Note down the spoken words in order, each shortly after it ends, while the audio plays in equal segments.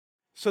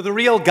So the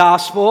real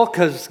gospel,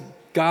 because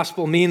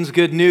gospel means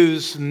good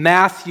news,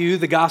 Matthew,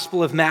 the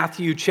Gospel of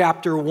Matthew,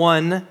 chapter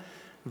 1,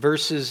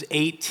 verses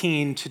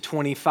 18 to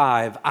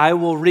 25. I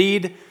will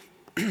read,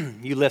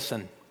 you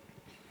listen.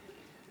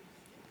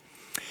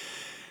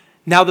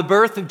 Now the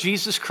birth of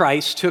Jesus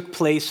Christ took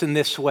place in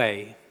this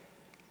way.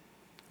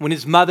 When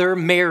his mother,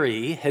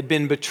 Mary, had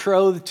been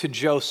betrothed to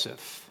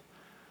Joseph,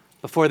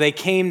 before they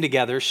came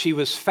together, she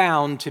was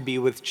found to be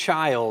with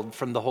child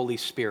from the Holy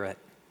Spirit.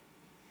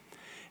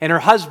 And her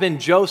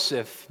husband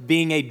Joseph,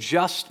 being a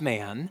just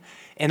man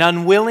and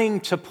unwilling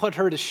to put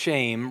her to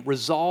shame,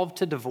 resolved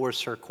to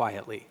divorce her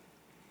quietly.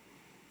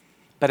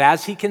 But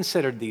as he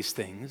considered these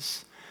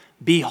things,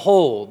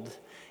 behold,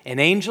 an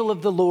angel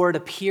of the Lord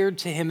appeared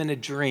to him in a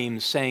dream,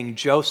 saying,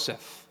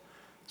 Joseph,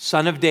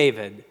 son of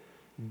David,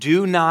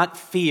 do not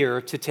fear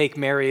to take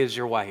Mary as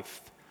your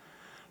wife,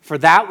 for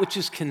that which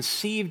is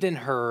conceived in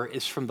her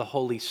is from the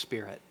Holy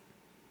Spirit.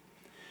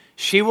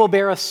 She will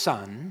bear a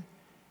son,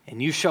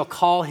 and you shall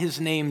call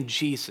his name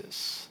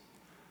Jesus,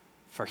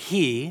 for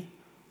he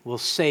will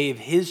save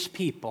his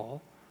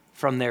people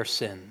from their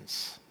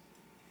sins.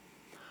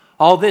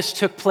 All this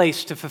took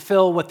place to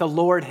fulfill what the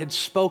Lord had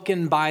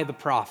spoken by the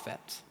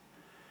prophet.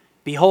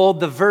 Behold,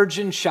 the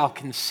virgin shall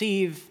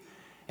conceive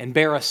and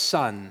bear a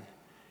son,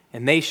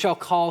 and they shall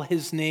call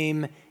his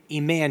name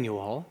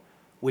Emmanuel,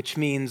 which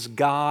means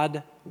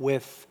God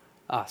with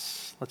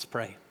us. Let's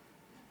pray.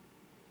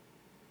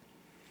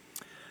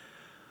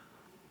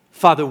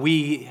 Father,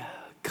 we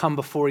come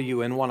before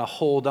you and want to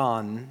hold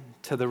on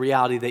to the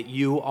reality that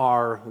you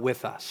are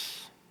with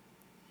us.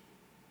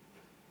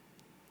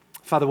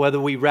 Father, whether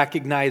we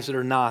recognize it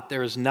or not,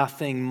 there is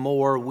nothing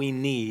more we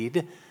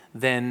need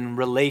than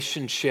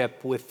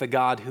relationship with the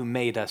God who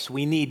made us.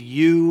 We need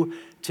you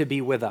to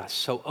be with us.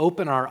 So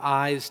open our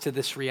eyes to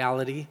this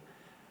reality.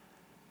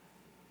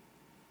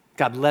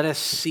 God, let us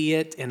see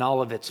it in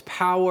all of its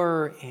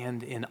power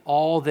and in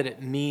all that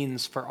it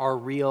means for our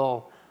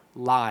real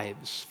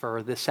lives,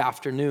 for this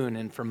afternoon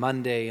and for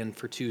Monday and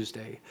for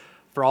Tuesday,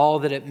 for all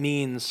that it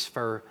means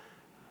for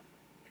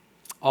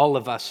all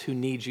of us who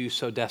need you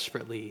so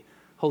desperately.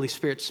 Holy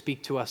Spirit,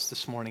 speak to us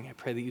this morning. I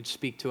pray that you'd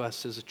speak to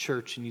us as a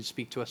church and you'd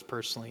speak to us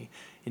personally.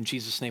 In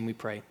Jesus' name we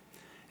pray.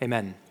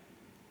 Amen.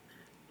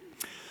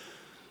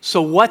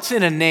 So what's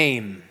in a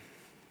name?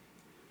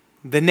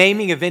 The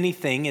naming of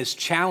anything is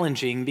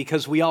challenging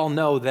because we all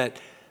know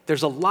that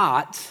there's a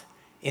lot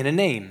in a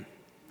name.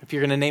 If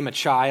you're going to name a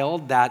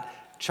child, that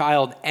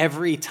child,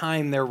 every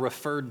time they're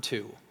referred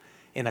to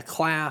in a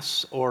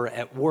class or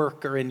at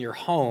work or in your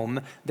home,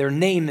 their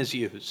name is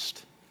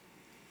used.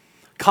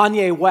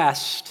 Kanye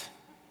West,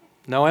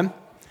 know him?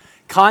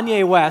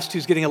 Kanye West,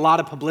 who's getting a lot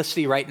of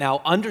publicity right now,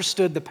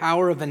 understood the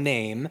power of a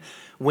name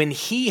when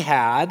he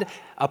had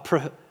a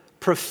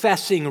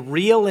professing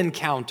real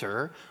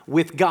encounter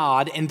with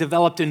God and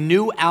developed a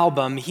new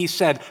album. He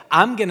said,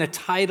 I'm going to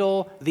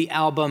title the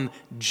album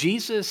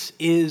Jesus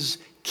is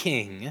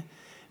King,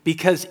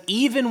 because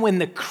even when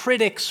the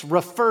critics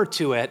refer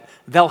to it,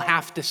 they'll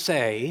have to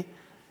say,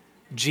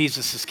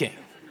 Jesus is King.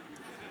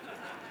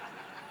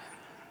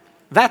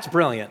 That's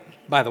brilliant,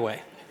 by the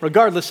way.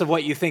 Regardless of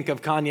what you think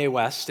of Kanye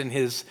West and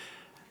his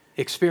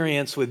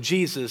experience with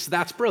Jesus,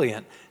 that's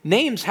brilliant.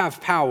 Names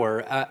have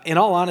power. In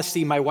all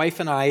honesty, my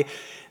wife and I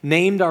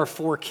named our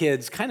 4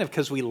 kids kind of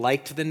because we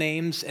liked the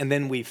names and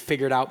then we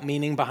figured out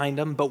meaning behind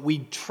them, but we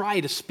try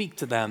to speak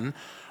to them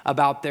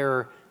about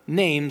their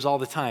names all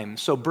the time.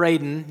 So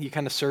Braden, you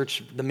kind of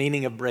search the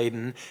meaning of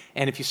Braden,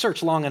 and if you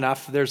search long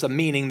enough, there's a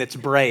meaning that's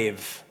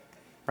brave,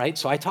 right?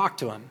 So I talk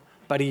to him,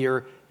 buddy,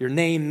 your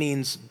name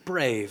means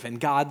brave, and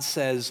God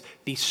says,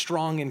 be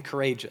strong and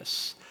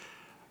courageous.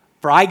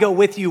 For I go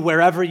with you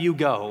wherever you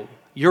go.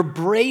 Your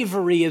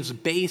bravery is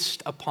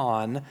based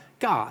upon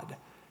God.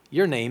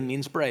 Your name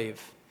means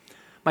brave.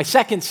 My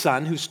second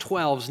son, who's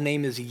 12's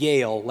name is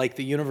Yale, like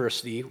the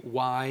university,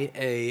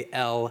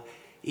 Yale.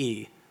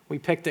 We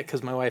picked it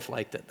because my wife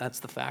liked it. That's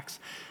the facts.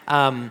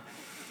 And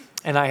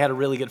I had a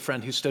really good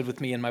friend who stood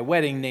with me in my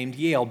wedding named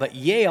Yale. But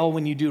Yale,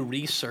 when you do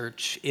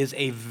research, is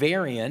a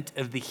variant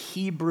of the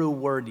Hebrew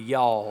word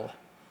y'all.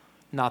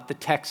 Not the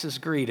Texas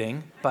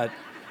greeting, but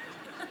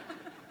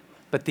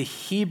the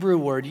Hebrew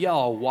word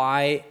y'all,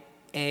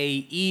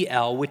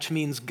 Y-A-E-L, which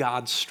means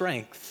God's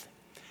strength.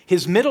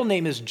 His middle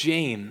name is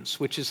James,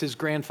 which is his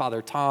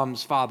grandfather,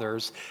 Tom's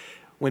father's.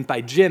 Went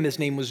by Jim, his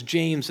name was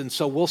James, and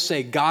so we'll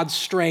say God's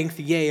strength,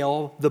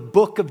 Yale. The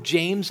book of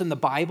James in the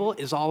Bible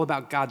is all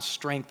about God's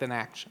strength and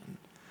action.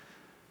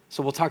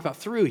 So we'll talk about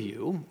through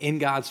you, in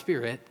God's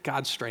Spirit,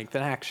 God's strength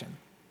and action.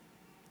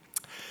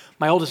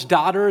 My oldest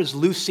daughter is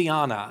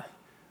Luciana.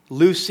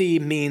 Lucy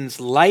means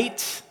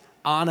light.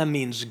 Anna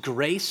means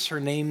grace. Her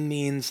name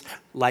means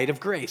light of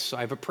grace. So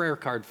I have a prayer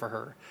card for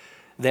her,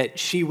 that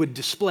she would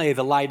display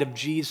the light of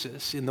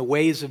Jesus in the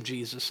ways of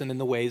Jesus and in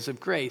the ways of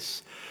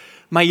grace.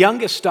 My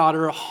youngest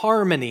daughter,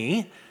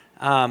 Harmony,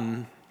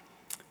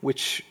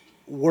 which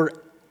we're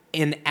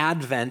in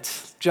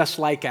Advent, just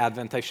like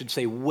Advent, I should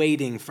say,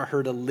 waiting for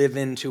her to live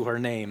into her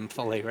name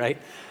fully,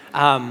 right?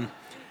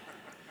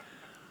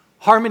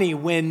 Harmony,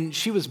 when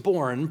she was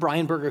born,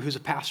 Brian Berger, who's a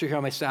pastor here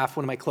on my staff,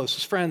 one of my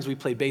closest friends, we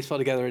played baseball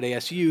together at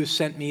ASU,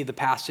 sent me the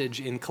passage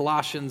in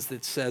Colossians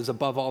that says,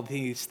 above all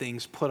these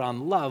things, put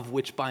on love,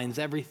 which binds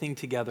everything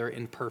together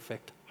in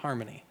perfect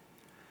harmony.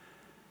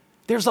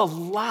 There's a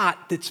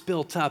lot that's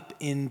built up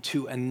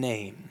into a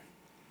name,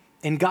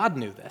 and God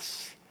knew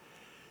this.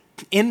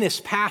 In this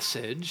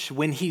passage,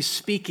 when he's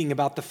speaking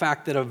about the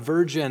fact that a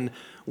virgin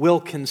will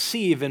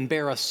conceive and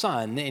bear a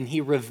son, and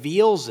he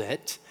reveals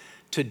it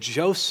to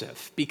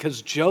Joseph,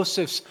 because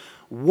Joseph's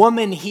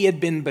woman he had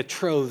been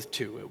betrothed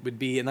to. It would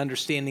be an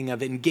understanding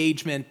of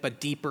engagement, but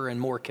deeper and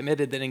more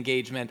committed than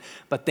engagement.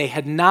 But they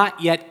had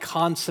not yet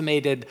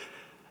consummated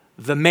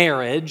the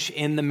marriage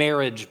in the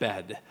marriage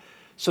bed.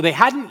 So they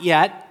hadn't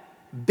yet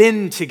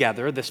been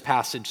together, this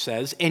passage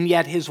says, and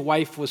yet his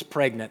wife was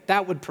pregnant.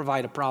 That would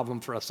provide a problem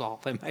for us all.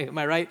 Am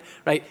I right?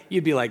 Right?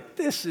 You'd be like,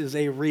 this is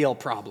a real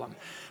problem.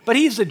 But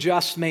he's a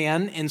just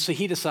man, and so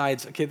he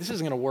decides, okay, this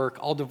isn't going to work.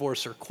 I'll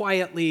divorce her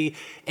quietly.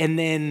 And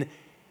then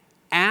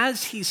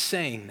as he's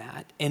saying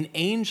that, an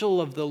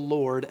angel of the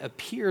Lord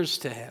appears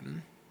to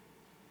him.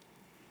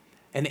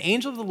 An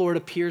angel of the Lord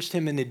appears to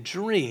him in a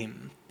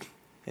dream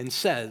and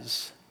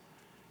says,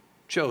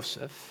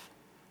 Joseph,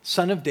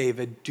 son of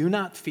David, do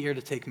not fear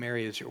to take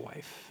Mary as your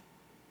wife.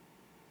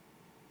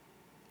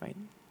 Right?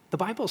 The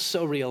Bible's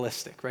so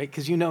realistic, right?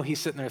 Because he's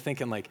sitting there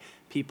thinking like,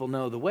 people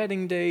know the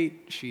wedding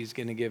date, she's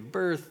going to give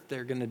birth,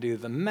 they're going to do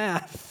the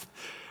math,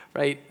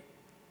 right?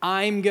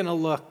 I'm going to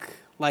look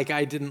like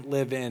I didn't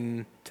live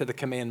in to the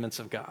commandments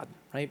of God,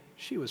 right?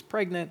 She was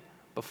pregnant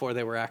before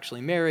they were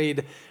actually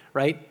married,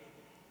 right?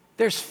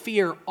 There's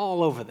fear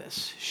all over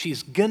this.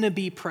 She's going to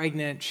be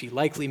pregnant. She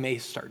likely may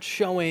start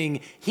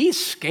showing. He's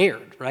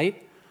scared,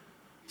 right?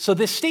 So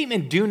this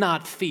statement, do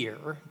not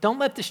fear, don't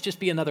let this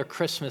just be another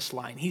Christmas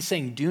line. He's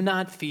saying, do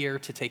not fear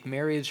to take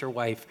Mary as your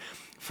wife,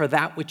 for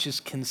that which is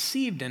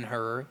conceived in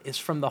her is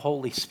from the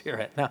Holy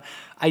Spirit. Now,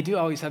 I do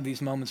always have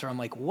these moments where I'm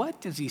like,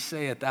 what does he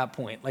say at that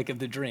point, like of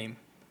the dream?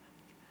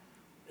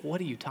 What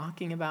are you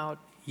talking about?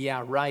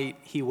 Yeah, right.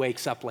 He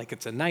wakes up like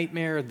it's a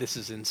nightmare. This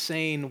is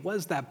insane.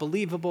 Was that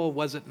believable?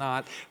 Was it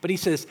not? But he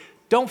says,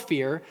 don't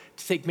fear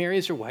to take Mary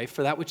as your wife,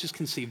 for that which is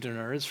conceived in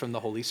her is from the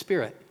Holy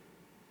Spirit.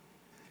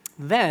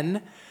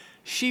 Then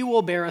she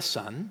will bear a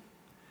son,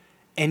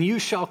 and you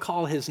shall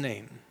call his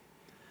name.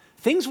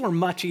 Things were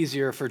much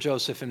easier for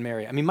Joseph and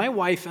Mary. I mean, my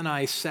wife and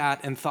I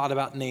sat and thought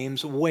about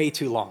names way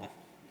too long.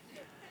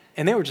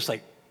 And they were just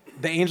like,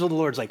 the angel of the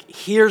Lord's like,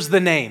 here's the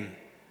name.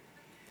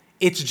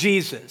 It's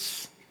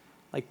Jesus.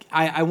 Like,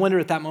 I wonder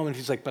at that moment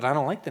if he's like, but I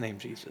don't like the name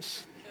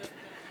Jesus.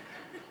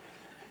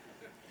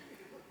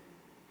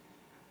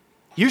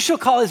 You shall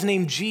call his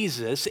name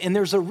Jesus, and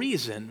there's a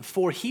reason,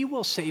 for he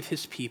will save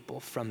his people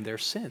from their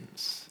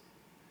sins.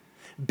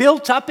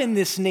 Built up in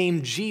this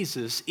name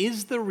Jesus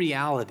is the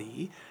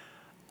reality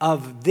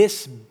of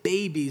this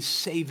baby's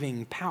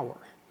saving power.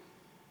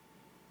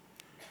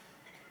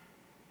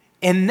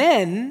 And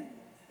then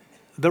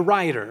the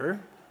writer,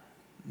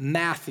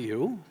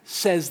 Matthew,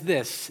 says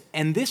this,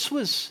 and this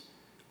was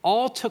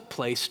all took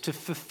place to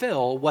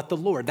fulfill what the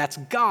Lord, that's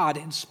God,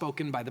 had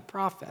spoken by the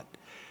prophet.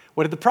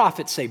 What did the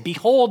prophet say?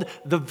 Behold,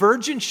 the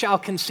virgin shall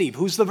conceive.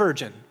 Who's the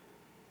virgin?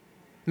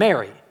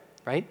 Mary,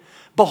 right?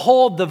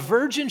 Behold, the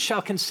virgin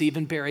shall conceive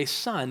and bear a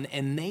son,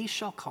 and they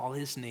shall call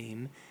his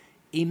name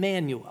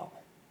Emmanuel,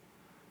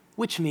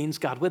 which means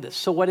God with us.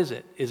 So what is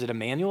it? Is it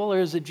Emmanuel or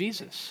is it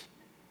Jesus?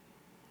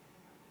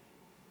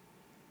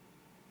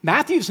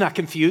 Matthew's not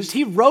confused.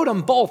 He wrote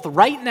them both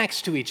right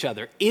next to each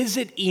other. Is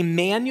it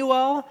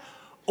Emmanuel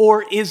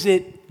or is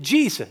it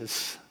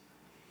Jesus?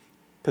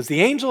 Because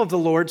the angel of the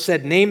Lord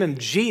said, name him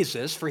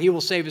Jesus, for he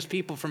will save his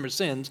people from their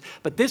sins.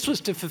 But this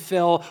was to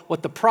fulfill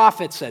what the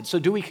prophet said. So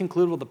do we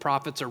conclude, well, the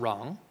prophets are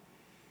wrong?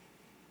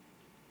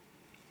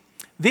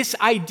 This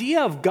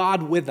idea of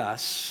God with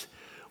us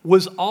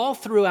was all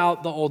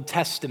throughout the Old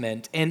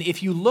Testament. And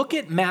if you look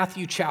at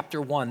Matthew chapter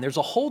 1, there's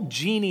a whole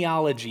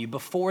genealogy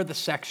before the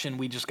section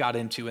we just got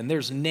into. And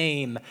there's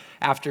name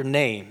after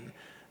name.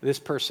 This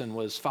person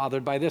was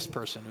fathered by this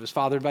person, who was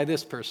fathered by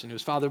this person, who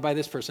was fathered by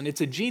this person.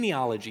 It's a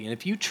genealogy. And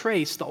if you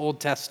trace the Old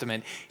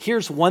Testament,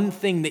 here's one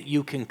thing that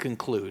you can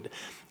conclude.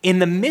 In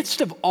the midst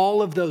of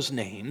all of those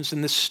names,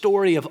 and the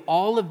story of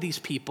all of these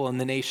people in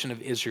the nation of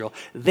Israel,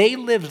 they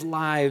lived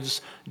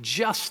lives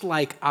just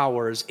like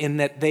ours in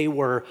that they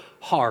were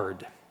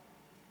hard.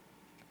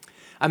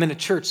 I'm in a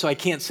church, so I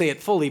can't say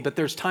it fully, but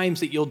there's times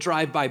that you'll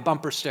drive by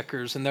bumper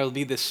stickers and there'll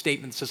be this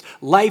statement that says,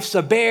 life's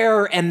a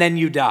bear and then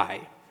you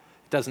die.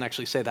 Doesn't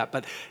actually say that,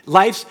 but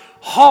life's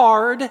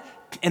hard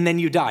and then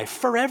you die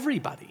for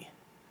everybody.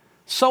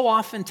 So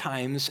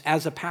oftentimes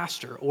as a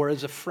pastor or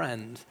as a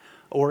friend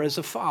or as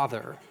a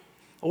father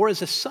or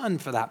as a son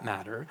for that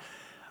matter,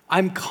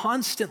 I'm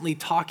constantly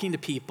talking to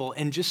people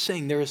and just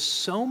saying there is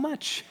so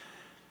much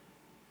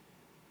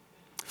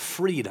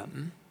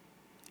freedom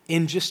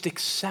in just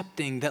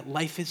accepting that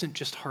life isn't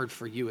just hard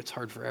for you, it's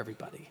hard for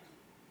everybody.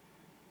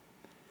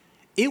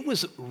 it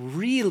was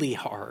really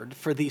hard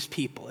for these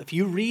people. If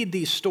you read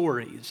these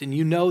stories and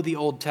you know the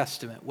Old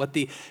Testament, what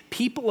the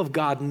people of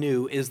God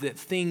knew is that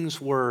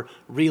things were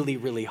really,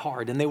 really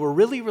hard. And they were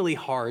really, really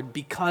hard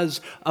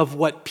because of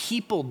what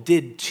people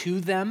did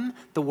to them.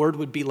 The word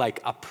would be like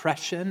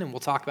oppression, and we'll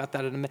talk about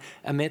that in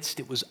a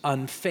midst. It was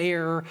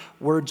unfair.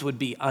 Words would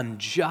be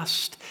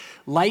unjust.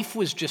 Life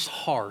was just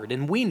hard,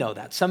 and we know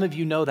that. Some of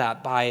you know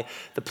that by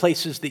the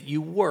places that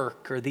you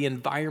work or the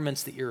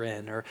environments that you're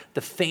in or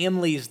the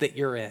families that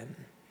you're in,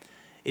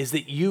 is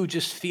that you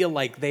just feel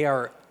like they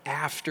are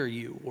after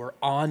you or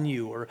on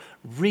you or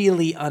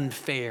really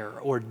unfair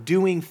or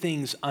doing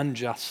things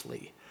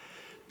unjustly.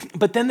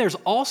 But then there's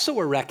also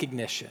a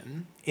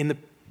recognition in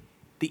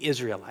the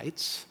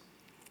Israelites,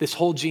 this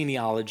whole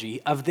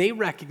genealogy, of they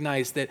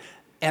recognize that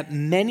at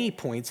many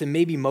points, and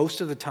maybe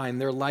most of the time,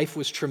 their life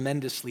was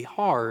tremendously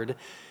hard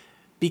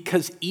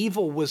because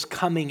evil was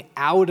coming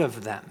out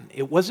of them.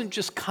 It wasn't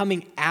just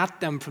coming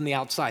at them from the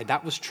outside.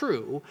 That was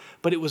true,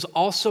 but it was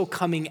also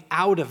coming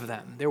out of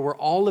them. There were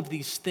all of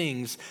these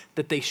things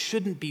that they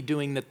shouldn't be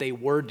doing that they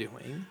were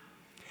doing,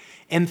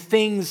 and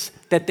things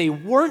that they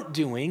weren't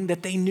doing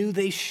that they knew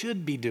they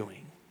should be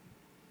doing.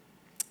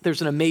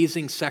 There's an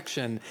amazing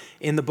section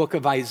in the book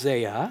of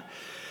Isaiah,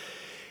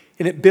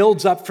 and it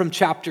builds up from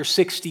chapter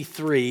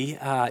 63.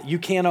 You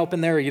can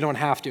open there, or you don't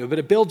have to, but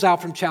it builds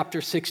out from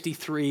chapter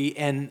 63,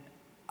 and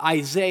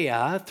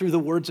Isaiah, through the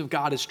words of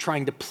God, is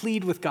trying to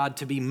plead with God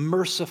to be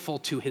merciful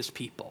to his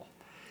people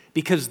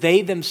because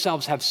they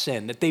themselves have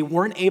sinned, that they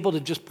weren't able to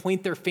just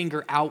point their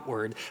finger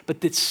outward,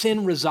 but that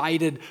sin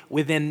resided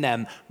within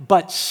them.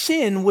 But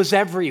sin was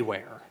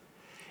everywhere.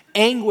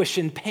 Anguish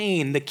and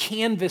pain, the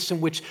canvas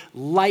in which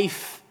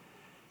life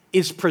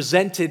is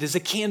presented, is a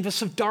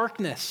canvas of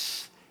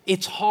darkness.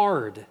 It's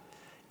hard.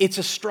 It's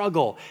a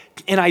struggle.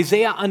 And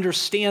Isaiah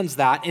understands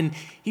that, and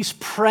he's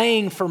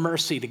praying for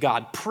mercy to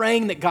God,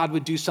 praying that God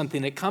would do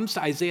something. It comes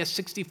to Isaiah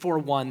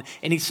 64:1,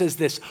 and he says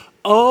this,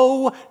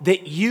 "Oh,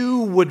 that you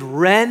would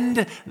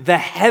rend the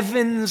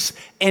heavens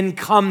and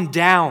come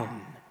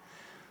down,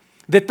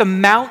 that the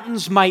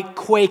mountains might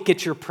quake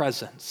at your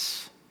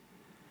presence.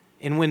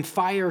 And when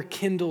fire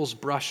kindles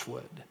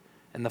brushwood,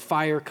 and the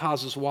fire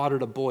causes water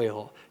to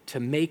boil, to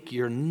make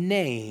your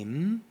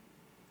name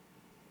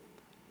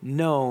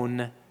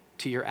known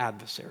to your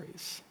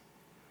adversaries."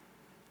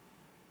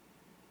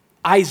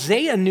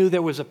 Isaiah knew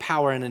there was a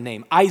power in a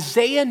name.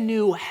 Isaiah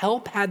knew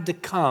help had to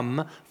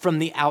come from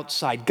the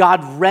outside.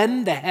 God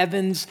rend the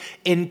heavens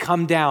and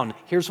come down.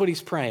 Here's what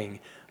he's praying.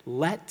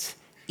 Let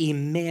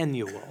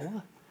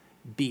Emmanuel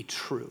be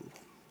true.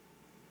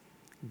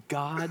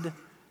 God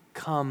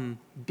come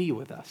be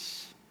with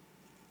us.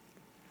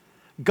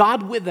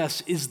 God with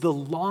us is the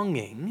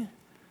longing.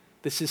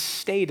 This is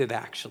stated,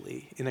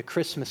 actually, in A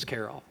Christmas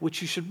Carol,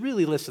 which you should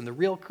really listen. The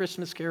real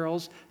Christmas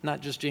carols,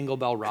 not just Jingle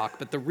Bell Rock,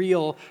 but the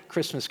real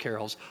Christmas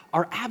carols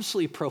are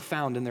absolutely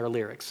profound in their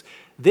lyrics.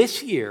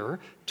 This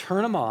year,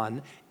 turn them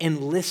on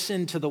and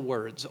listen to the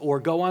words, or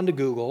go on to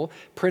Google,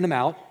 print them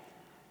out,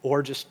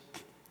 or just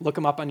look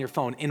them up on your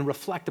phone and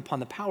reflect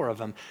upon the power of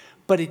them.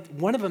 But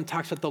one of them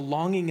talks about the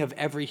longing of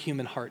every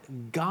human heart.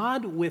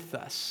 God with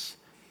us,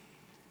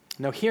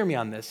 now hear me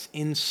on this,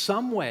 in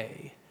some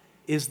way,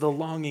 is the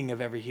longing of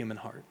every human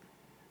heart,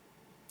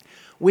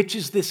 which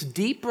is this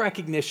deep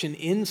recognition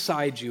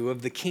inside you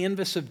of the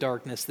canvas of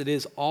darkness that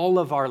is all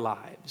of our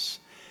lives.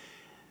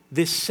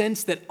 This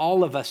sense that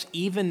all of us,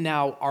 even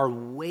now, are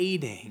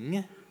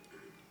waiting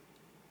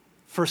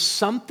for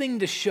something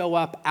to show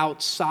up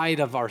outside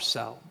of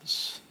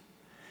ourselves.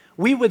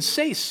 We would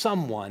say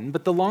someone,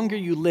 but the longer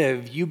you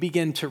live, you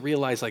begin to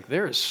realize, like,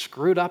 they're as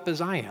screwed up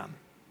as I am.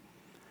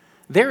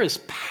 They're as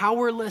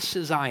powerless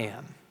as I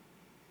am.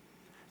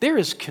 They're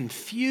as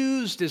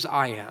confused as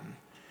I am.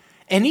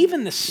 And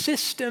even the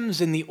systems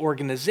and the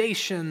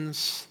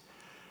organizations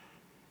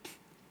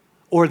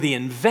or the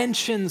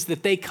inventions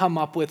that they come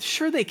up with,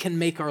 sure, they can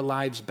make our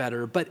lives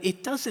better, but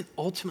it doesn't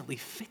ultimately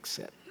fix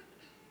it.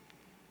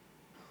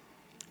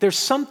 There's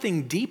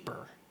something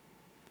deeper.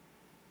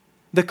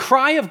 The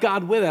cry of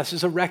God with us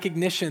is a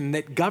recognition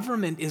that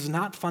government is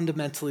not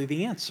fundamentally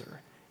the answer.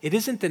 It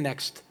isn't the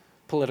next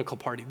political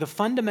party. The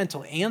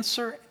fundamental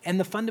answer and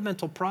the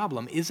fundamental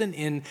problem isn't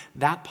in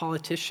that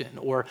politician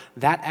or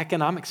that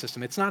economic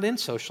system. It's not in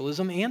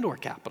socialism and or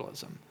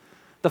capitalism.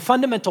 The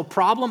fundamental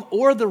problem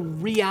or the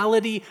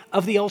reality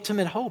of the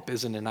ultimate hope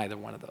isn't in either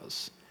one of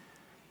those.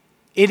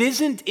 It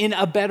isn't in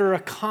a better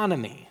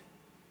economy.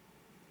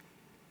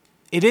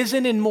 It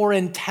isn't in more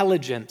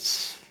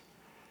intelligence.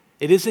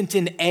 It isn't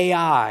in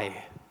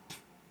AI,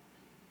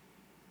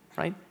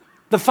 right?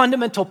 The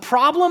fundamental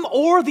problem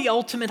or the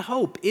ultimate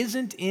hope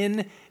isn't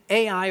in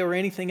AI or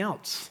anything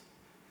else.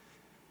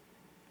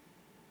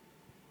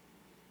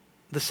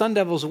 The Sun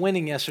Devils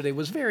winning yesterday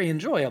was very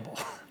enjoyable,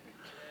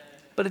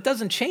 but it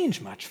doesn't change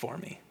much for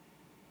me.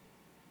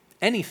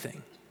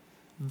 Anything.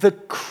 The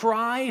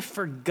cry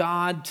for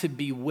God to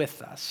be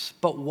with us,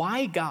 but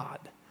why God?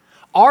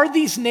 Are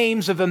these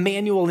names of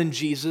Emmanuel and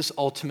Jesus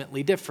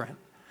ultimately different?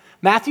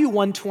 Matthew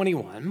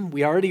 1:21,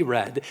 we already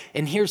read,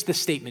 and here's the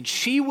statement: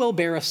 she will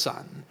bear a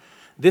son,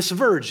 this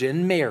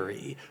virgin,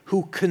 Mary,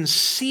 who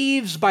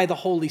conceives by the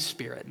Holy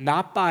Spirit,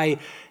 not by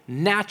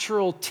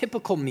natural,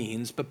 typical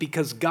means, but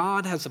because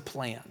God has a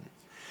plan.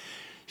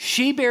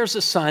 She bears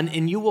a son,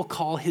 and you will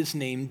call his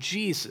name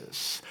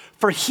Jesus,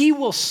 for he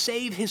will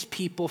save his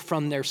people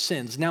from their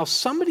sins. Now,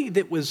 somebody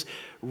that was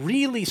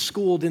really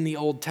schooled in the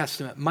Old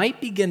Testament might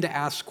begin to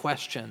ask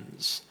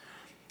questions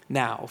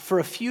now, for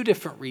a few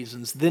different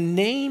reasons. The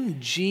name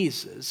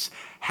Jesus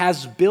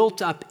has built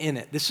up in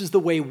it. This is the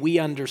way we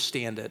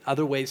understand it.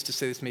 Other ways to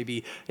say this,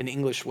 maybe an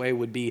English way,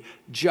 would be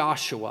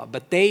Joshua.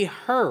 But they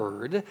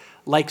heard,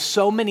 like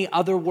so many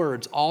other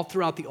words all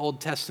throughout the Old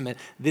Testament,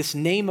 this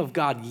name of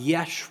God,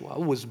 Yeshua,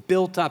 was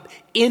built up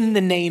in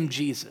the name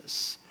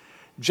Jesus.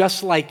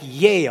 Just like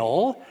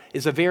Yale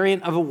is a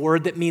variant of a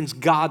word that means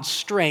God's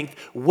strength,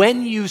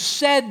 when you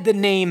said the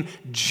name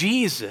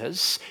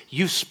Jesus,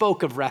 you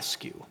spoke of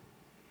rescue.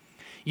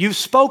 You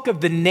spoke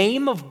of the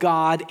name of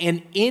God,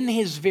 and in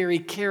his very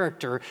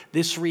character,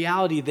 this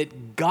reality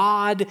that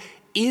God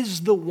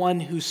is the one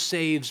who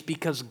saves,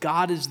 because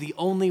God is the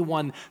only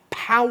one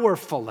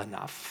powerful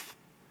enough,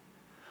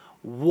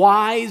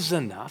 wise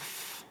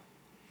enough,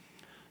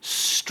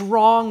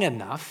 strong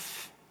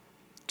enough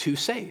to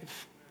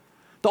save.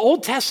 The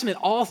Old Testament,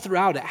 all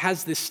throughout it,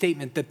 has this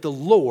statement that the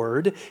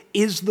Lord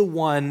is the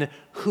one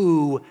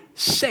who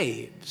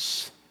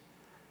saves.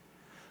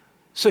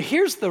 So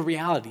here's the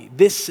reality.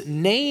 This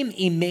name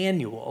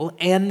Emmanuel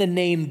and the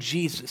name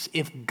Jesus,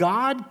 if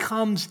God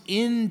comes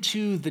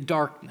into the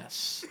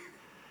darkness,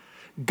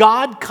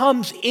 God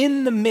comes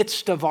in the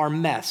midst of our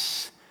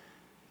mess,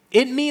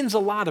 it means a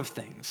lot of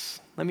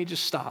things. Let me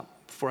just stop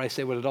before I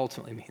say what it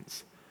ultimately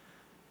means.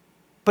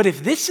 But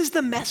if this is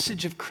the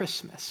message of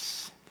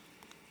Christmas,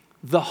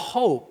 the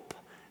hope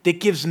that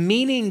gives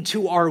meaning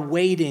to our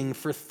waiting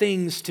for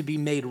things to be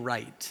made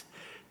right,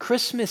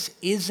 Christmas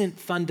isn't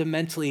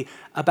fundamentally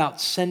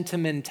about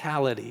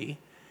sentimentality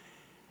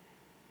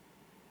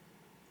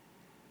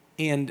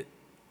and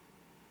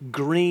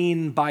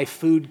green by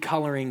food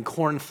coloring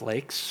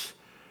cornflakes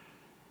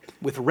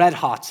with red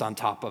hots on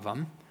top of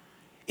them.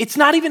 It's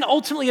not even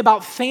ultimately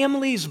about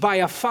families by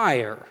a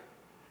fire.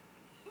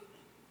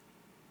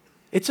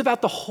 It's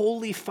about the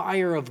holy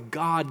fire of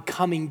God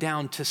coming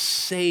down to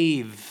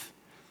save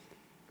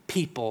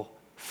people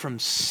from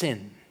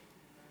sin.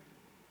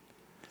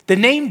 The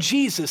name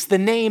Jesus, the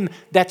name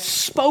that's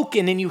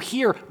spoken and you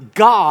hear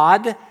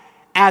God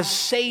as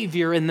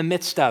Savior in the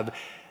midst of.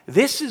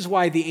 This is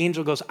why the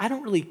angel goes, I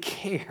don't really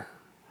care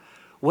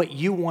what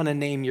you want to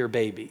name your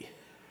baby.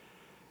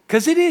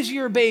 Because it is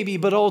your baby,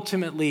 but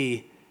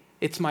ultimately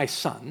it's my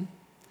son.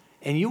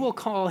 And you will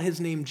call his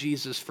name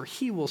Jesus, for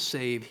he will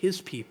save his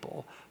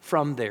people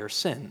from their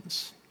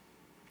sins.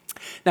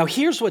 Now,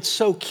 here's what's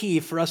so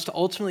key for us to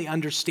ultimately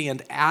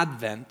understand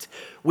Advent,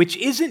 which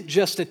isn't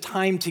just a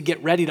time to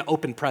get ready to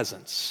open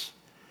presents.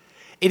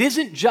 It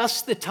isn't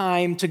just the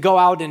time to go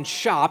out and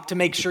shop to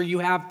make sure you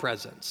have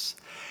presents.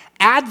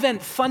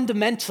 Advent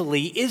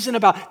fundamentally isn't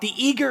about the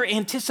eager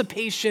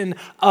anticipation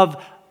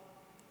of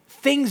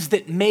things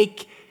that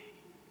make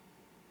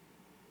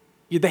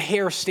the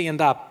hair stand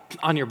up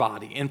on your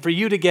body and for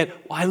you to get,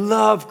 well, I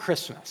love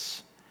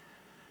Christmas.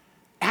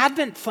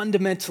 Advent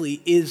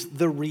fundamentally is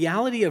the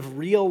reality of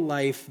real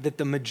life that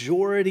the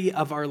majority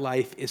of our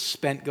life is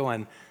spent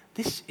going,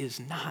 this is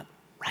not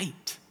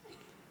right.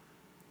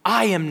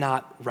 I am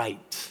not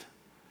right.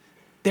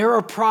 There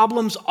are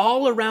problems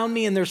all around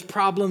me and there's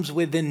problems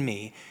within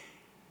me.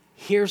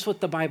 Here's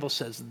what the Bible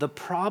says. The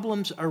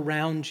problems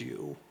around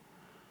you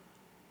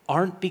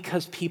aren't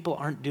because people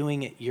aren't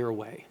doing it your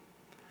way,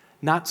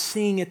 not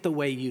seeing it the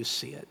way you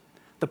see it.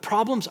 The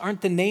problems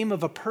aren't the name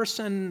of a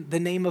person, the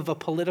name of a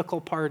political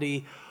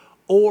party,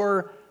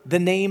 or the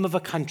name of a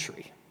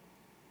country.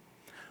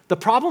 The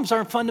problems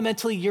aren't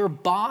fundamentally your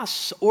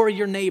boss or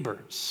your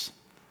neighbors.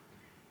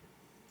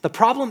 The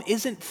problem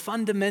isn't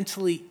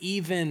fundamentally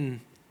even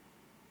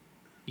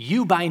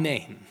you by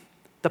name.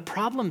 The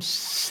problem's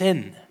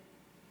sin.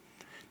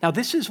 Now,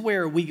 this is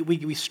where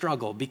we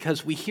struggle,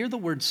 because we hear the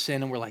word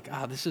sin and we're like,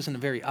 this isn't a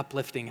very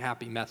uplifting,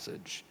 happy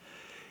message.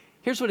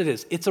 Here's what it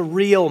is. It's a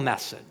real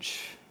message.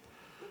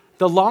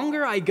 The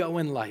longer I go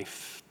in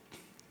life,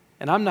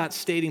 and I'm not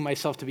stating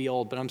myself to be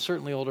old, but I'm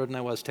certainly older than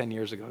I was 10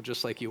 years ago,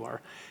 just like you are.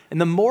 And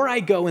the more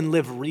I go and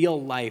live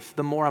real life,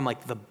 the more I'm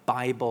like, the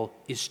Bible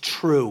is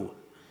true.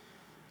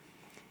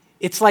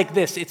 It's like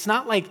this. It's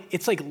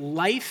like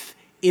life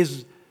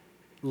is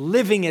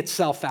living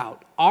itself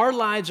out. Our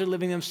lives are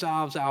living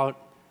themselves out.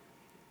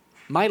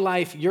 My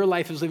life, your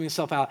life is living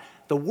itself out.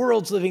 The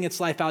world's living its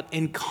life out,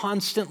 and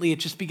constantly it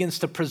just begins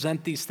to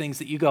present these things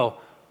that you go,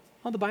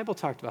 the Bible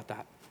talked about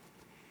that.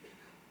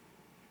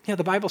 Yeah,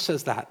 the Bible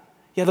says that.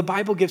 Yeah, the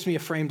Bible gives me a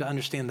frame to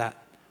understand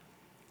that.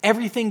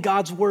 Everything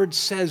God's word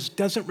says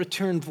doesn't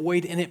return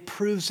void, and it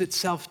proves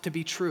itself to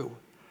be true.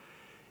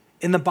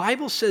 And the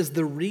Bible says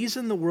the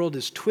reason the world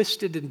is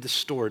twisted and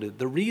distorted,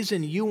 the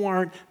reason you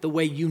aren't the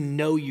way you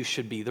know you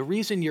should be, the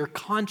reason your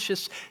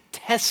conscience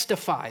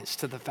testifies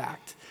to the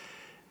fact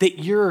that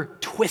you're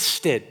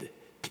twisted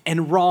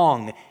and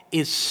wrong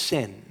is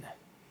sin.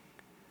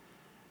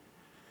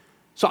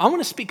 So I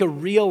want to speak a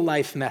real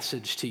life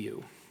message to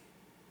you.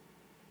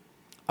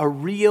 A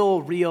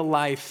real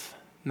life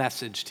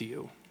message to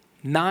you.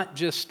 Not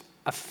just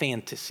a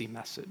fantasy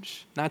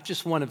message, not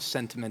just one of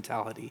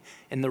sentimentality.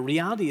 And the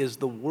reality is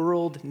the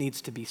world needs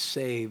to be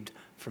saved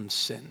from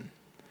sin.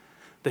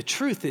 The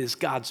truth is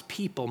God's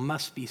people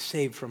must be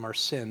saved from our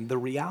sin. The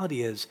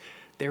reality is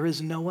there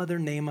is no other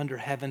name under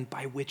heaven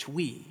by which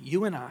we,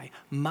 you and I,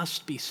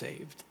 must be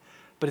saved,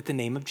 but at the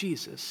name of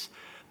Jesus.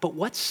 But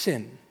what's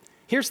sin?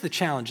 Here's the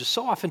challenge.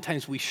 So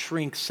oftentimes we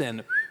shrink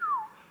sin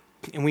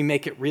and we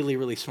make it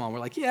really small. We're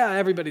like, yeah,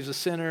 everybody's a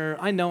sinner.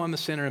 I know I'm a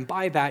sinner. And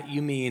by that,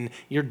 you mean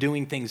you're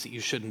doing things that you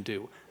shouldn't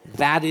do.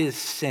 That is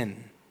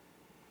sin.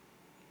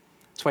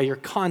 That's why your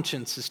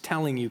conscience is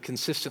telling you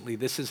consistently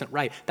this isn't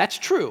right. That's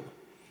true.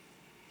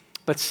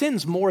 But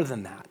sin's more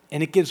than that.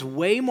 And it gives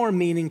way more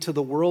meaning to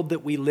the world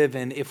that we live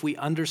in if we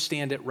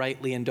understand it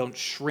rightly and don't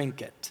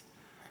shrink it.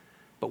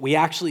 But we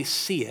actually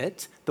see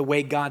it the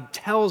way God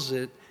tells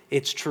it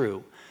it's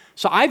true.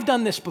 So I've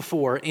done this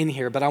before in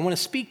here, but I want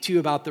to speak to you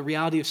about the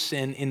reality of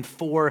sin in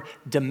 4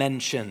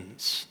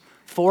 dimensions,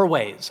 4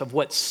 ways of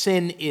what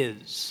sin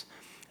is.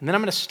 And then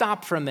I'm going to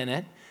stop for a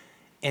minute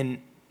and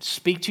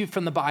speak to you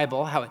from the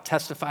Bible, how it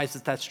testifies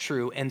that that's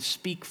true, and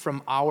speak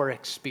from our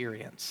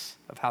experience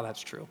of how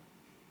that's true.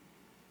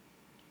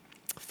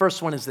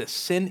 First one is this: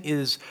 sin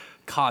is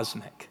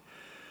cosmic.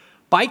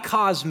 By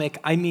cosmic,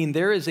 I mean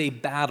there is a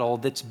battle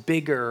that's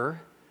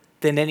bigger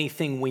than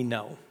anything we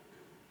know.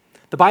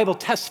 The Bible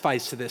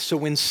testifies to this. So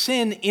when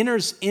sin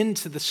enters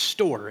into the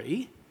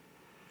story,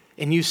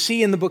 and you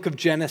see in the book of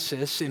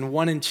Genesis in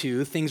 1 and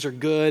 2, things are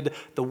good.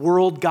 The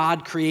world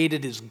God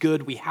created is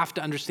good. We have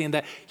to understand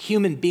that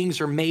human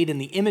beings are made in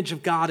the image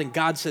of God, and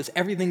God says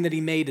everything that he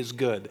made is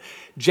good.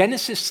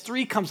 Genesis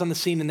 3 comes on the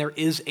scene, and there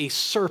is a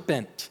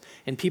serpent.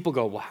 And people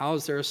go, well, how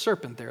is there a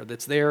serpent there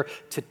that's there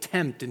to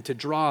tempt and to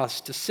draw us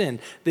to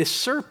sin? This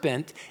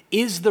serpent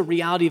is the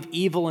reality of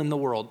evil in the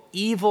world.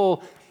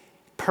 Evil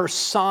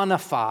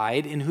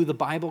personified in who the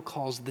Bible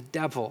calls the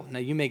devil. Now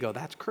you may go,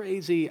 that's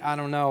crazy, I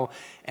don't know.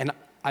 And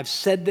I've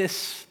said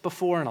this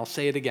before and I'll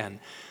say it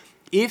again.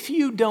 If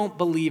you don't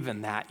believe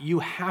in that, you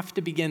have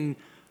to begin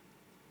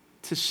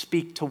to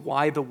speak to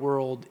why the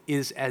world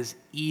is as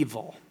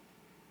evil.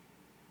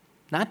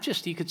 Not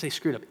just, you could say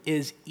screwed up,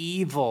 is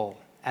evil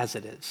as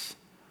it is.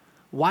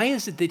 Why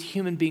is it that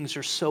human beings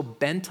are so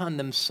bent on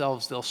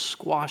themselves they'll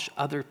squash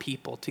other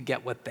people to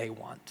get what they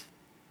want?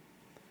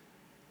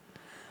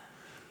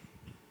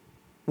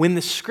 When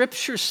the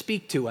scriptures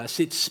speak to us,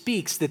 it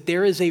speaks that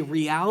there is a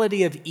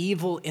reality of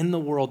evil in the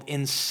world,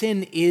 and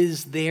sin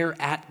is there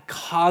at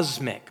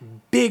cosmic,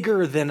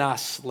 bigger than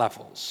us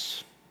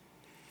levels.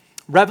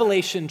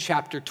 Revelation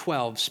chapter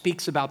 12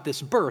 speaks about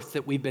this birth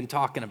that we've been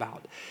talking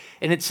about.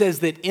 And it says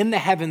that in the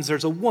heavens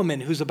there's a woman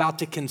who's about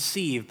to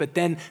conceive, but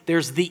then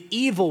there's the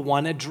evil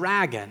one, a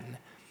dragon.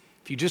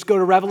 If you just go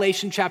to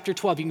Revelation chapter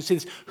 12, you can see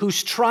this,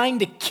 who's trying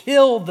to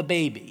kill the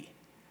baby.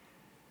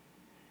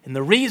 And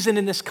the reason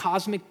in this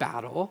cosmic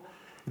battle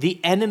the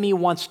enemy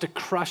wants to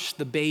crush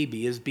the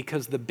baby is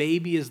because the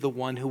baby is the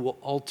one who will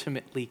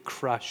ultimately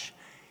crush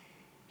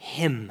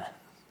him.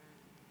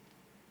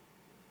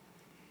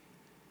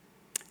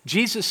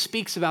 Jesus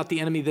speaks about the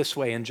enemy this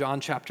way in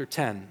John chapter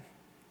 10.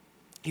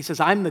 He says,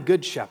 I'm the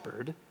good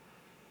shepherd,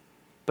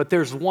 but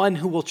there's one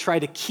who will try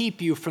to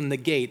keep you from the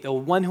gate, the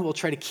one who will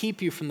try to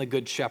keep you from the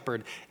good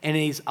shepherd, and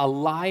he's a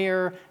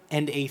liar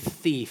and a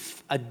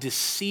thief, a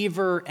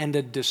deceiver and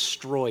a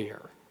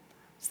destroyer.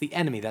 It's the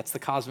enemy, that's the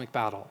cosmic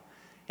battle.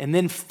 And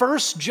then 1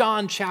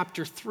 John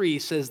chapter 3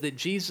 says that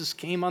Jesus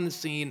came on the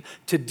scene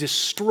to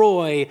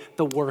destroy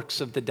the works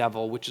of the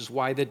devil, which is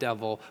why the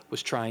devil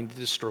was trying to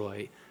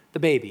destroy the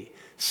baby.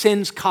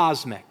 Sin's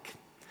cosmic.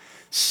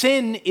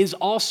 Sin is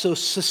also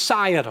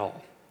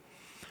societal.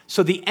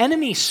 So the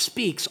enemy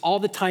speaks all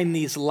the time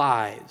these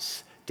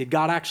lies. Did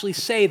God actually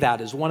say that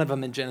as one of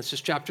them in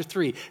Genesis chapter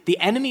 3? The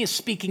enemy is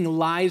speaking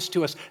lies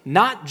to us,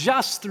 not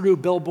just through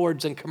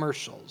billboards and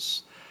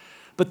commercials,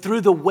 but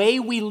through the way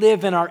we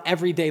live in our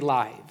everyday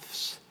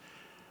lives.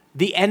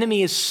 The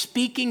enemy is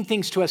speaking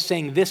things to us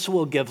saying this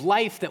will give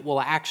life that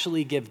will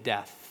actually give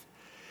death.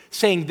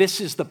 Saying this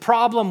is the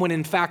problem when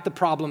in fact the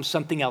problem's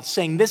something else.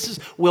 Saying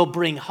will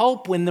bring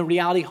hope when the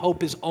reality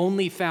hope is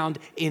only found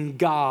in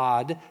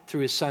God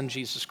through his son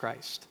Jesus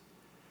Christ.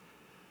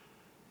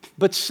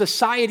 But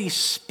society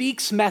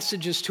speaks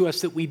messages to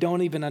us that we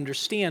don't even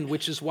understand,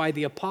 which is why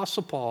the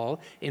Apostle Paul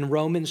in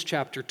Romans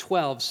chapter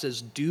 12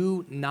 says,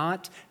 do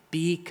not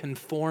be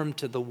conformed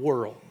to the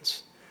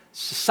world's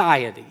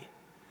society.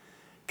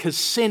 Because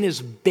sin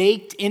is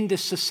baked into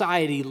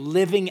society,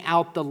 living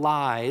out the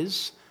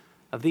lies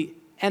of the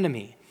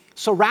enemy.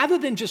 So rather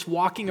than just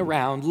walking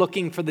around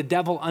looking for the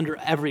devil under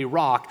every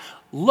rock,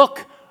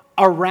 look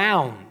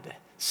around.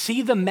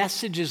 See the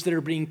messages that are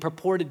being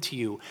purported to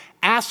you.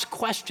 Ask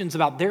questions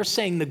about, they're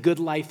saying the good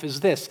life is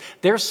this.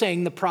 They're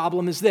saying the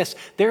problem is this.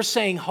 They're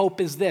saying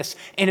hope is this.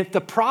 And if the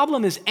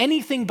problem is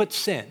anything but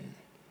sin,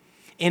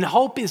 and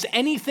hope is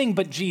anything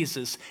but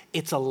Jesus,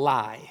 it's a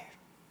lie.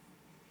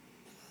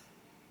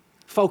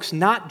 Folks,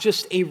 not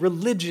just a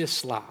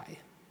religious lie,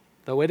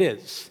 though it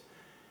is.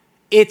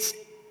 It's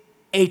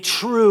a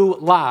true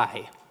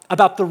lie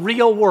about the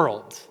real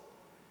world.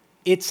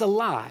 It's a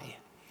lie.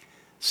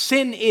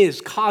 Sin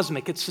is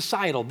cosmic, it's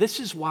societal. This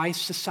is why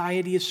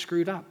society is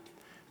screwed up.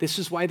 This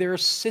is why there are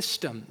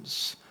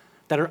systems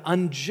that are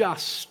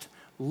unjust,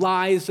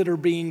 lies that are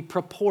being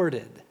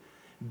purported,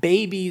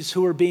 babies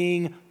who are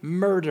being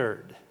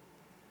murdered,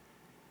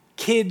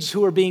 kids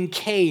who are being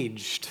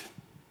caged.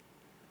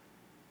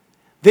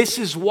 This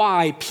is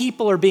why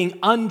people are being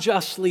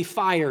unjustly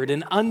fired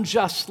and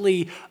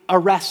unjustly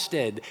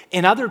arrested,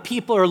 and other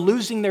people are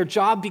losing their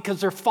job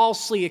because they're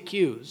falsely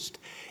accused.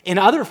 And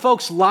other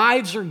folks'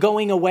 lives are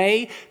going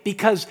away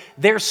because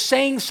they're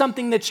saying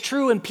something that's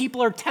true and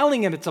people are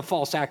telling it it's a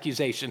false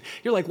accusation.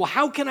 You're like, well,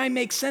 how can I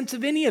make sense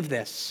of any of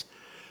this?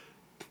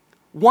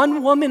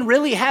 One woman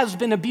really has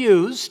been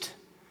abused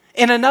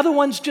and another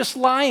one's just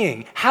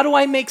lying. How do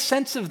I make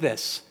sense of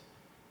this?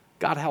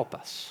 God help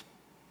us.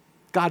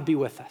 God be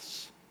with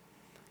us.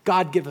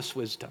 God give us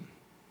wisdom.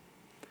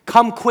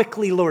 Come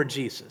quickly, Lord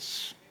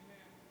Jesus.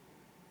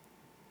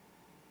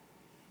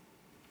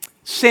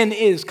 Sin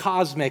is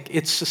cosmic,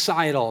 it's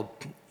societal.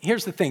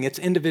 Here's the thing, it's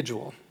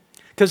individual.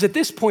 Because at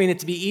this point,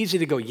 it'd be easy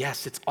to go,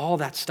 yes, it's all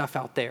that stuff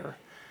out there.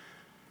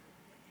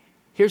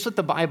 Here's what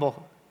the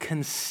Bible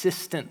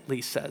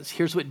consistently says.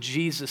 Here's what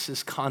Jesus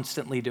is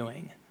constantly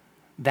doing.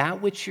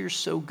 That which you're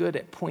so good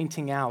at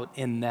pointing out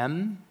in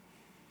them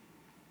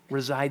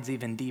resides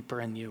even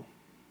deeper in you.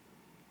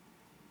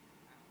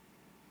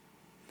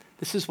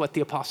 This is what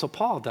the Apostle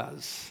Paul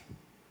does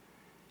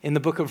in the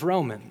book of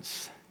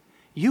Romans.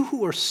 You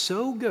who are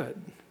so good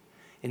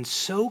and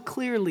so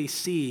clearly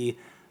see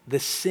the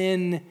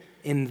sin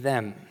in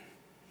them,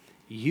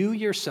 you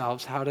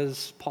yourselves, how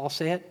does Paul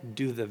say it?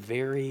 Do the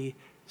very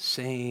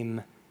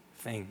same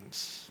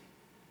things.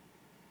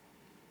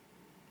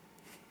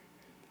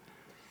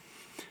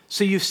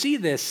 So you see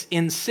this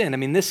in sin. I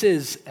mean, this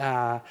is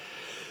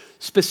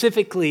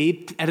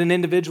specifically at an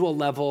individual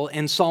level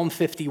in Psalm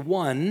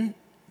 51.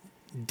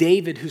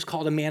 David, who's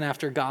called a man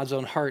after God's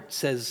own heart,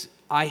 says,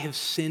 I have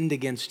sinned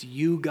against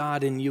you,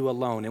 God, and you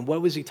alone. And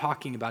what was he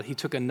talking about? He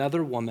took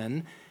another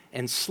woman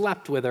and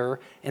slept with her,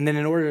 and then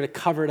in order to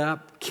cover it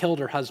up, killed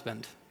her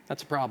husband.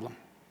 That's a problem.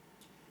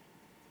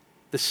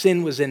 The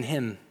sin was in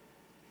him.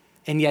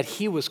 And yet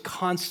he was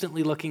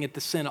constantly looking at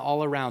the sin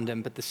all around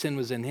him, but the sin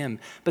was in him.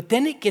 But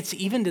then it gets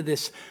even to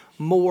this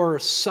more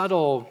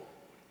subtle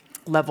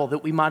level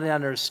that we might not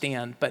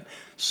understand. But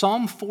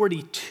Psalm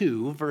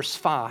 42, verse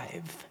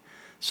 5,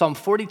 Psalm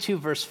 42,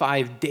 verse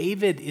 5,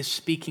 David is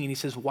speaking and he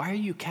says, why are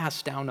you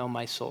cast down, O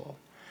my soul?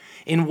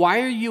 And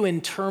why are you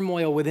in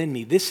turmoil within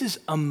me? This is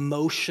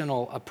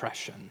emotional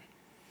oppression.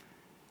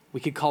 We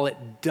could call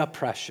it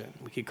depression.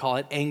 We could call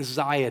it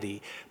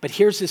anxiety. But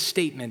here's his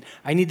statement.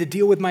 I need to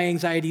deal with my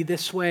anxiety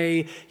this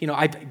way.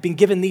 I've been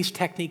given these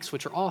techniques,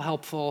 which are all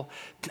helpful.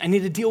 I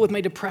need to deal with my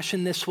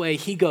depression this way.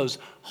 He goes,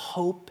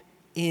 hope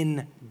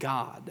in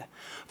God.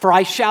 For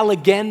I shall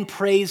again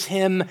praise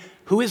him.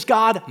 Who is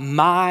God?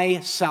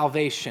 My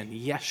salvation.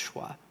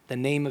 Yeshua, the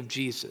name of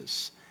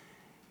Jesus.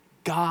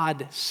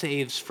 God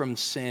saves from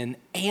sin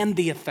and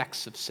the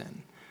effects of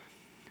sin.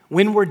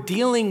 When we're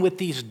dealing with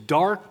these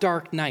dark,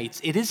 dark nights,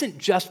 it isn't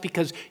just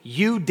because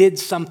you did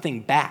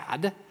something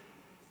bad.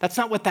 That's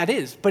not what that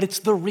is. But it's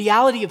the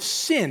reality of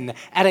sin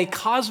at a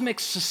cosmic,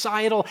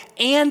 societal,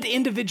 and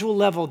individual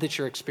level that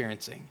you're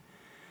experiencing.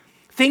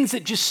 Things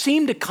that just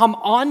seem to come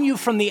on you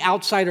from the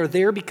outside are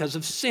there because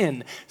of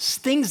sin.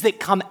 Things that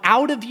come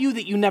out of you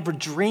that you never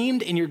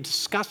dreamed and you're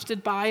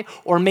disgusted by,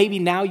 or maybe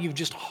now you've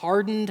just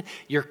hardened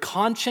your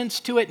conscience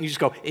to it and you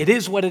just go, it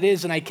is what it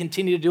is and I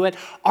continue to do it,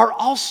 are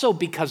also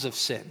because of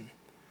sin.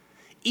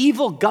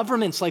 Evil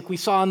governments like we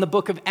saw in the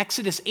book of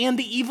Exodus, and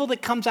the evil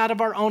that comes out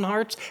of our own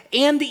hearts,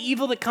 and the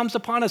evil that comes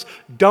upon us,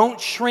 don't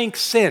shrink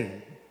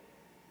sin.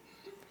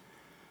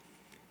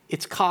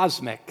 It's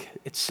cosmic,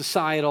 it's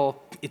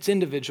societal, it's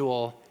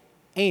individual,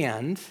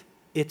 and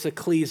it's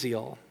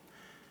ecclesial.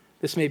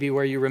 This may be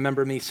where you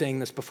remember me saying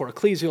this before.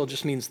 Ecclesial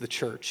just means the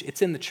church.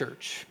 It's in the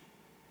church.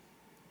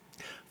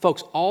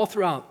 Folks, all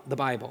throughout the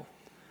Bible,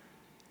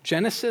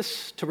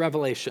 Genesis to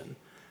Revelation,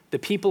 the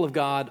people of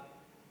God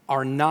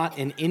are not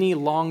in any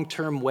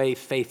long-term way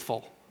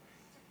faithful.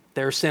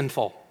 They're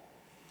sinful.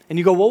 And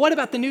you go, well, what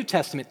about the New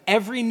Testament?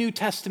 Every New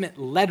Testament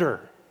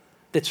letter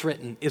that's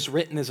written is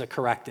written as a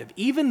corrective.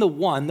 Even the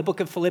book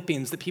of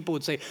Philippians, that people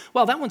would say,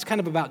 well, that one's kind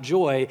of about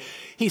joy.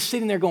 He's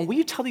sitting there going, will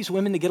you tell these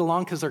women to get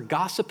along because they're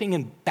gossiping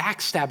and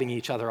backstabbing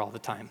each other all the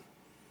time?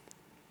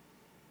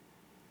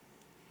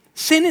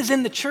 Sin is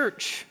in the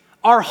church.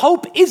 Our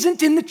hope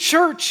isn't in the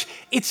church.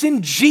 It's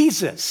in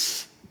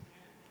Jesus.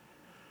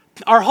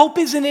 Our hope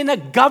isn't in a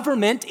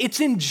government.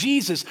 It's in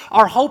Jesus.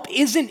 Our hope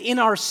isn't in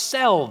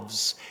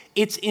ourselves.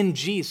 It's in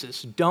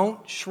Jesus.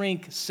 Don't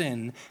shrink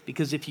sin,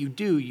 because if you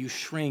do, you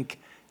shrink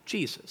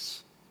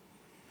Jesus.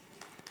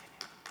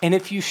 And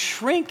if you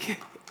shrink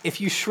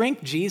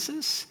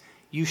Jesus,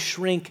 you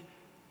shrink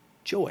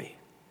joy.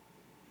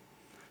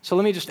 So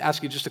let me just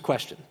ask you just a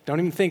question. Don't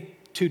even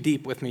think too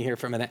deep with me here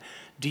for a minute.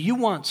 Do you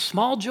want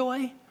small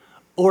joy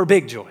or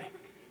big joy?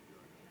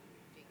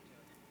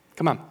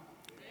 Come on.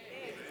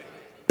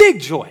 Big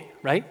joy,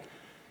 right?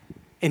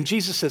 And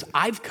Jesus says,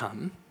 I've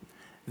come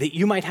that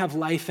you might have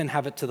life and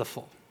have it to the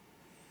full.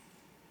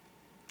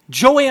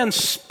 Joy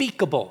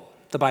unspeakable,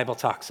 the Bible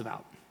talks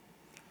about.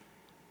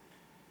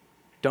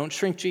 Don't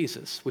shrink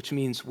Jesus, which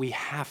means we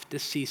have to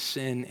see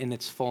sin in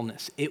its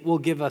fullness. It will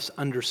give us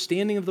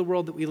understanding of the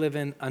world that we live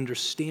in,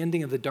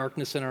 understanding of the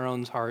darkness in our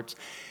own hearts,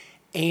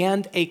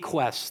 and a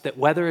quest that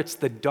whether it's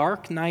the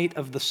dark night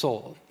of the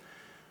soul,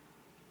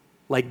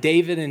 like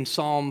David in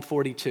Psalm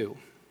 42,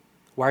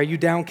 why are you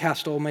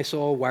downcast, O my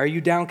soul? Why are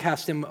you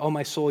downcast, O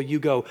my soul? You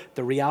go,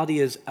 the reality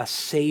is a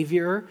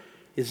Savior.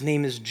 His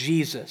name is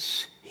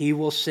Jesus. He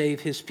will save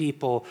his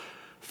people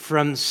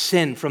from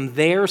sin, from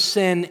their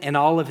sin and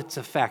all of its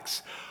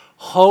effects.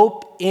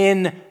 Hope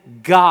in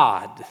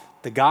God,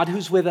 the God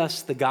who's with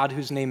us, the God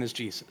whose name is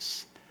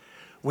Jesus.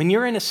 When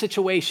you're in a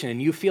situation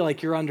and you feel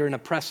like you're under an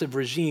oppressive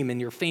regime in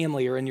your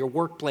family or in your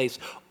workplace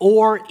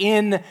or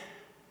in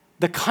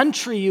the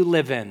country you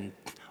live in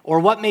or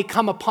what may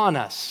come upon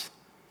us,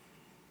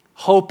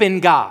 hope in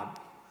God.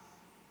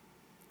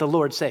 The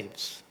Lord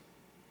saves.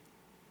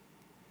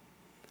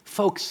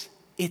 Folks,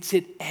 it's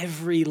at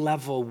every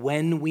level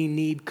when we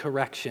need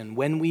correction,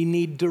 when we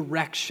need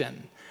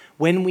direction,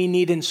 when we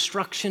need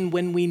instruction,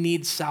 when we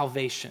need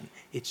salvation.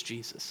 It's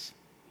Jesus.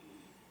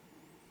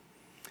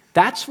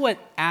 That's what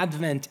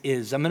Advent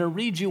is. I'm going to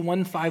read you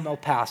one final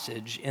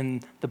passage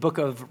in the book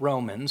of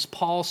Romans.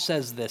 Paul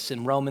says this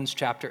in Romans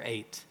chapter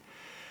 8.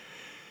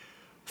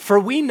 For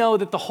we know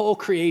that the whole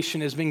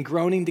creation has been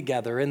groaning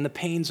together in the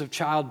pains of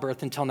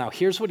childbirth until now.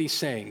 Here's what he's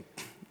saying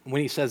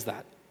when he says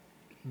that.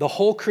 The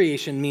whole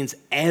creation means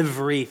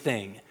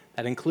everything.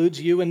 That includes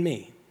you and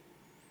me.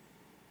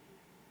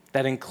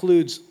 That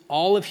includes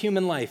all of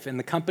human life and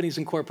the companies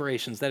and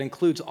corporations. That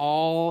includes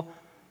all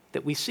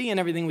that we see and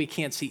everything we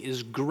can't see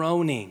is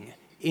groaning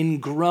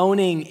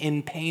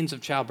in pains of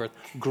childbirth,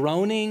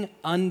 groaning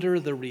under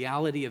the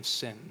reality of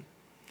sin.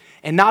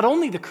 And not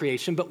only the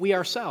creation, but we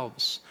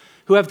ourselves,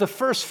 who have the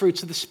first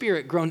fruits of the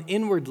Spirit, groan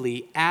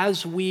inwardly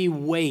as we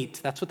wait.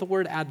 That's what the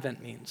word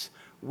Advent means.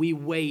 We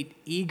wait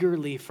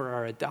eagerly for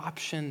our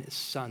adoption as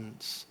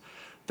sons,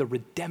 the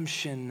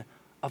redemption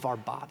of our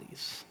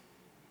bodies.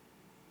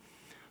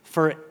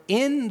 For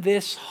in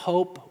this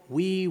hope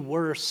we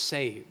were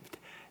saved.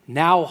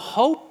 Now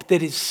hope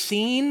that is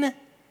seen,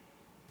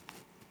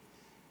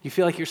 you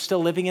feel like you're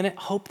still living in it?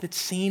 Hope that's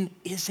seen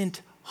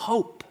isn't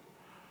hope.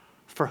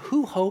 For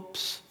who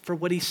hopes for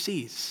what he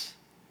sees?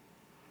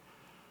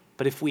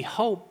 But if we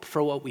hope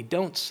for what we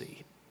don't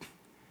see,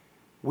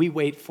 we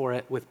wait for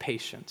it with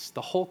patience.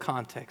 The whole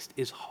context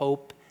is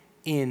hope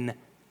in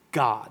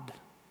God.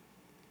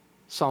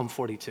 Psalm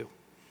 42.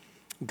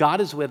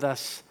 God is with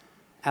us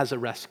as a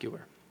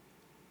rescuer.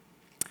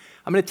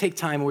 I'm going to take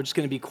time. We're just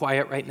going to be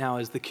quiet right now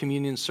as the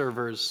communion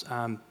servers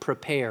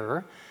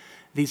prepare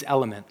these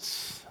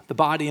elements. The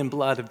body and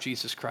blood of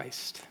Jesus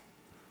Christ.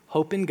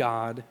 Hope in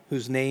God,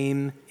 whose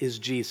name is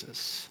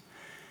Jesus.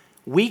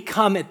 We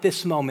come at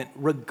this moment,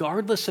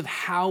 regardless of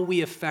how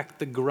we affect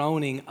the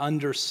groaning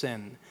under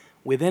sin,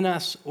 within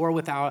us or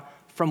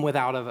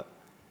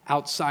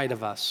outside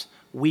of us,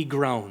 we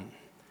groan.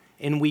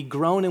 And we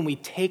groan and we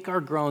take our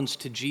groans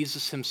to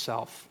Jesus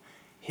himself,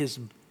 his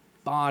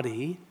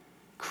body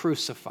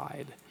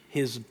crucified,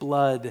 his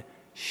blood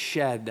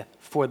shed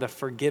for the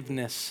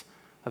forgiveness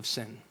of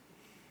sin.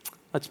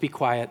 Let's be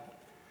quiet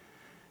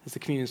as the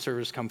communion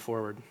servers come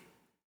forward.